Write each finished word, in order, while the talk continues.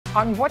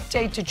On what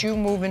date did you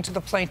move into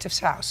the plaintiff's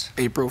house?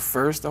 April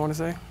 1st, I want to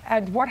say.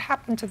 And what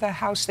happened to the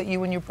house that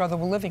you and your brother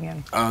were living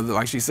in?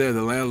 Like she said,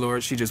 the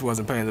landlord, she just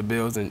wasn't paying the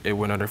bills and it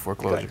went under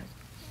foreclosure.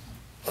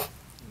 Good.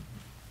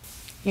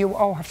 You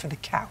owe her for the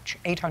couch,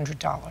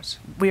 $800.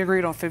 We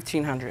agreed on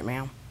 $1,500,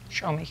 ma'am.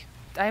 Show me.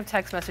 I have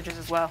text messages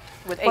as well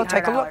with $800. Well,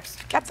 take a look.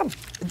 Get them.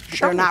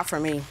 They're not for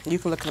me. You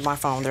can look at my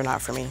phone. They're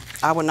not for me.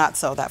 I would not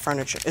sell that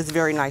furniture. It's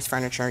very nice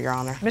furniture, Your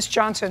Honor. Miss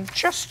Johnson,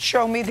 just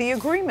show me the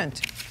agreement.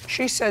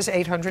 She says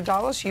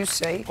 $800. You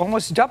say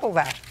almost double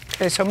that.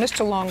 Okay, so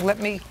Mr. Long, let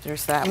me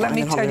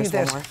tell you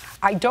this.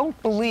 I don't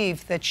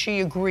believe that she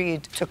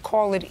agreed to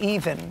call it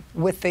even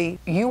with the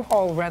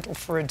U-Haul rental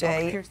for a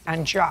day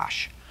and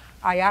Josh.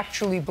 I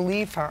actually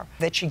believe her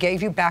that she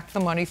gave you back the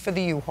money for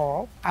the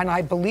U-Haul, and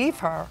I believe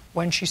her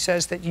when she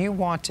says that you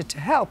wanted to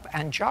help,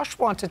 and Josh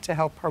wanted to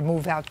help her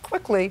move out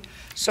quickly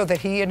so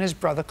that he and his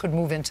brother could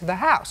move into the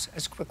house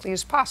as quickly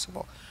as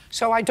possible.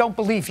 So I don't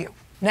believe you.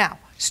 Now,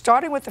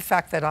 starting with the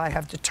fact that I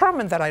have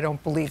determined that I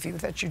don't believe you,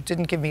 that you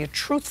didn't give me a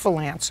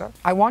truthful answer,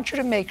 I want you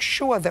to make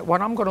sure that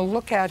what I'm going to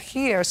look at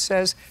here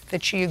says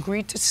that she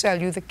agreed to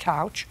sell you the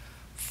couch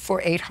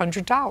for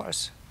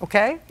 $800,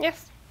 okay?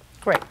 Yes.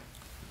 Great.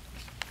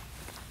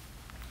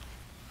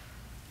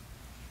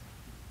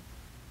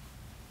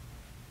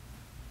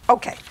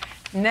 Okay,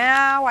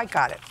 now I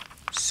got it.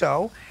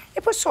 So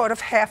it was sort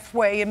of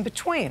halfway in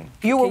between.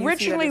 You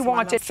originally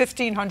wanted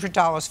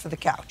 $1,500 for the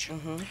couch.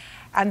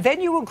 And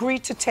then you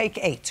agreed to take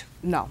 $8.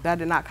 No, that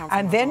did not come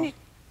from my phone.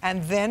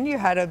 And then you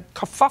had a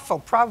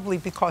kerfuffle, probably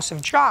because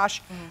of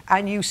Josh,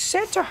 and you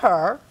said to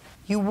her,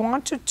 you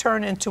want to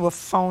turn into a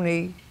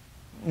phony,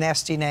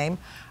 nasty name.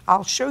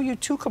 I'll show you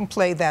two can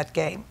play that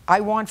game. I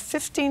want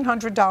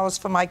 $1,500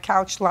 for my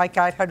couch like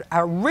I had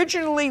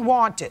originally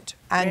wanted,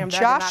 and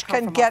Josh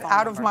can get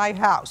out of my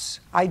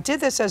house. I did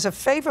this as a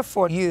favor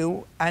for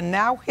you, and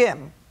now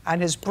him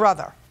and his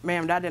brother.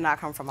 Ma'am, that did not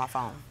come from my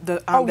phone.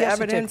 The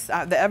evidence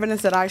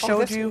that I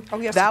showed you,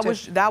 that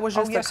was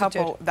just a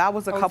couple. That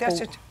was a couple.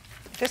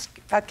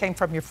 That came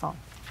from your phone.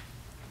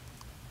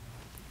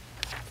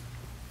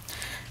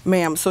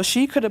 Ma'am, so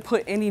she could have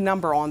put any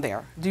number on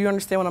there. Do you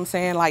understand what I'm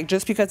saying? Like,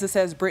 just because it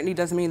says Brittany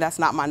doesn't mean that's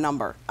not my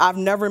number. I've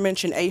never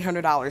mentioned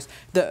 $800.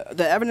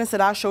 The evidence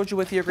that I showed you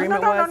with the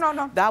agreement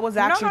that was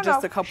actually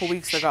just a couple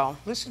weeks ago.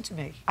 Listen to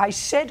me. I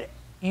said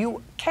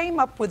you came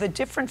up with a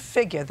different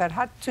figure that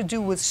had to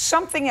do with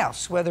something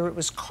else, whether it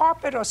was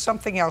carpet or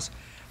something else,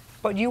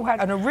 but you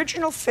had an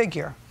original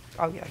figure.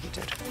 Oh, yeah, you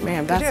did.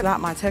 Ma'am, that's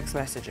not my text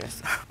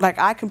messages. Like,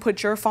 I can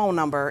put your phone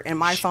number in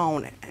my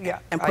phone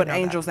and put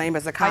Angel's name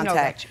as a contact. I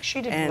know that.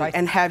 She didn't write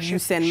and have you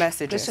send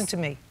messages. Listen to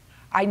me.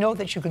 I know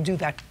that you can do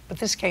that, but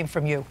this came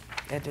from you.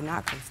 It did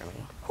not come from me.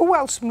 Who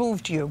else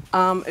moved you?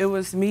 It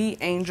was me,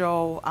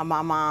 Angel,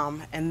 my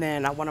mom, and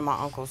then one of my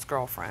uncle's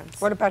girlfriends.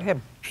 What about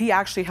him? He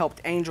actually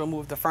helped Angel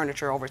move the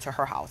furniture over to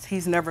her house.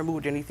 He's never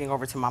moved anything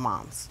over to my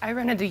mom's. I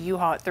rented a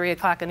U-Haul at 3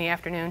 o'clock in the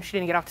afternoon. She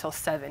didn't get off till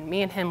 7.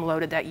 Me and him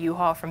loaded that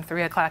U-Haul from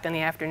 3 o'clock in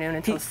the afternoon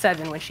until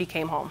 7 when she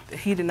came home.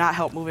 He did not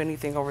help move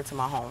anything over to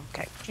my home.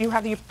 Okay. Do you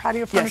have your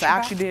patio furniture back? Yes, I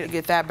actually did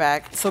get that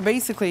back. So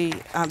basically,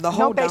 the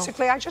whole... No,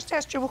 basically, I just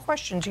asked you a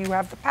question. Do you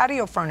have the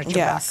patio furniture back?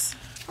 Yes.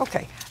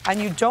 Okay,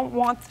 and you don't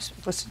want,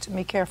 listen to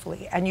me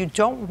carefully, and you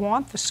don't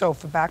want the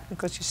sofa back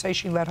because you say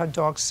she let her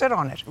dog sit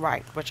on it.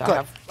 Right, which Good. I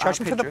have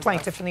Judgment for the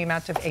plaintiff in the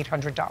amount of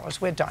 $800.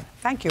 We're done.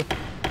 Thank you.